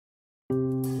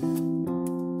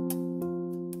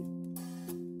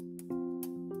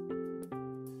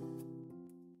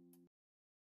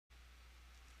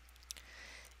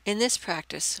In this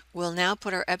practice, we'll now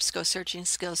put our EBSCO searching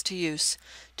skills to use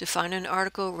to find an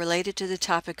article related to the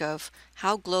topic of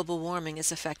how global warming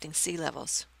is affecting sea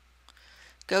levels.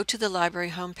 Go to the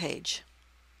library homepage.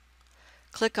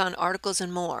 Click on Articles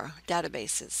and More,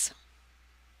 Databases.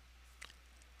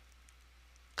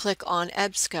 Click on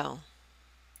EBSCO.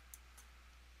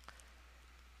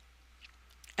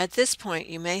 At this point,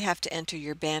 you may have to enter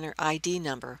your banner ID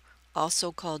number,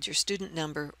 also called your student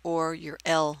number or your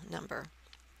L number.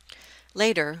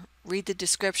 Later, read the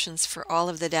descriptions for all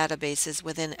of the databases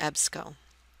within EBSCO.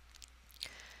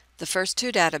 The first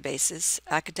two databases,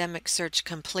 Academic Search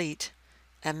Complete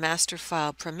and Master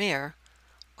File Premier,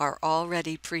 are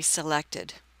already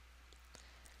pre-selected.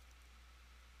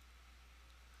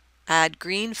 Add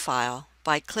green file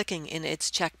by clicking in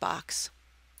its checkbox.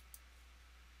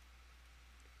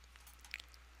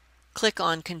 Click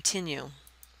on Continue.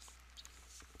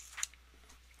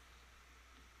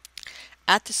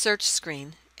 At the search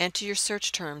screen, enter your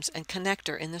search terms and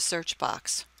connector in the search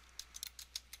box.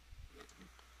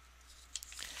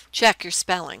 Check your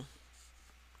spelling.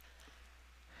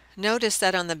 Notice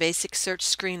that on the basic search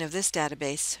screen of this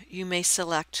database, you may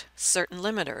select certain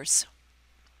limiters.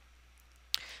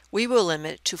 We will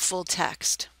limit to full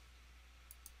text.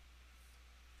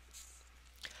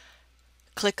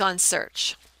 Click on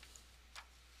Search.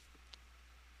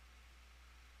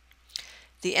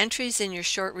 The entries in your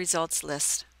short results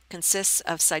list consists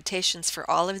of citations for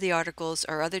all of the articles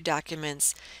or other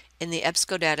documents in the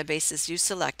EBSCO databases you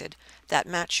selected that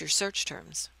match your search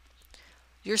terms.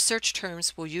 Your search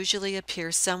terms will usually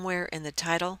appear somewhere in the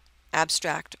title,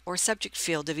 abstract, or subject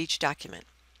field of each document.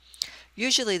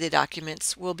 Usually the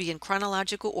documents will be in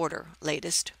chronological order,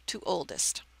 latest to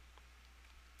oldest.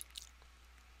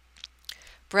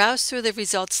 Browse through the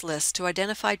results list to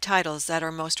identify titles that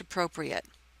are most appropriate.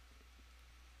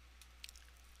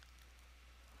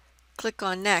 Click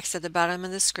on Next at the bottom of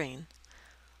the screen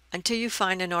until you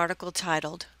find an article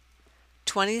titled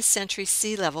 20th Century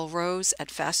Sea Level Rose at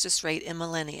Fastest Rate in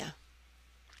Millennia.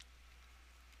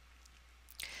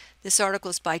 This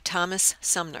article is by Thomas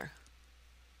Sumner.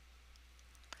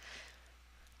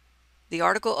 The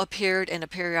article appeared in a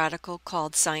periodical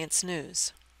called Science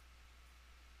News.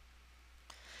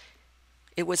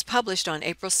 It was published on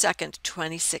April 2nd,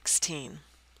 2016.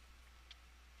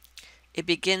 It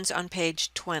begins on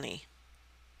page 20.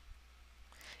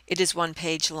 It is 1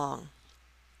 page long.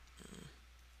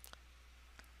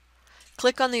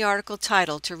 Click on the article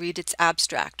title to read its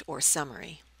abstract or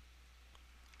summary.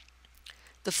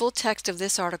 The full text of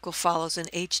this article follows an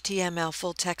HTML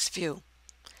full text view.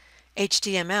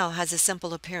 HTML has a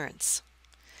simple appearance.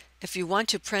 If you want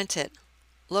to print it,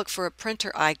 look for a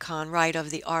printer icon right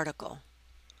of the article.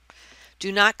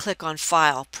 Do not click on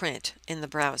File, Print in the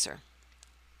browser.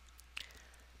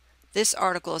 This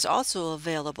article is also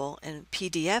available in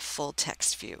PDF full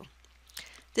text view.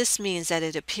 This means that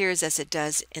it appears as it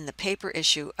does in the paper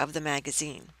issue of the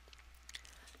magazine.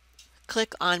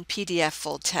 Click on PDF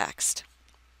full text.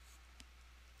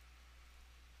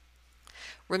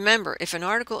 Remember, if an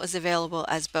article is available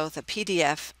as both a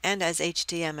PDF and as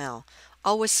HTML,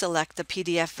 always select the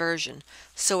PDF version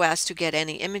so as to get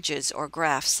any images or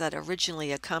graphs that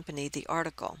originally accompanied the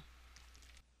article.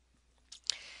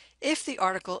 If the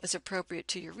article is appropriate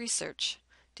to your research,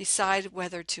 decide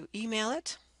whether to email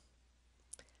it,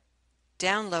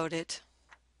 download it,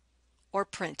 or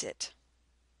print it.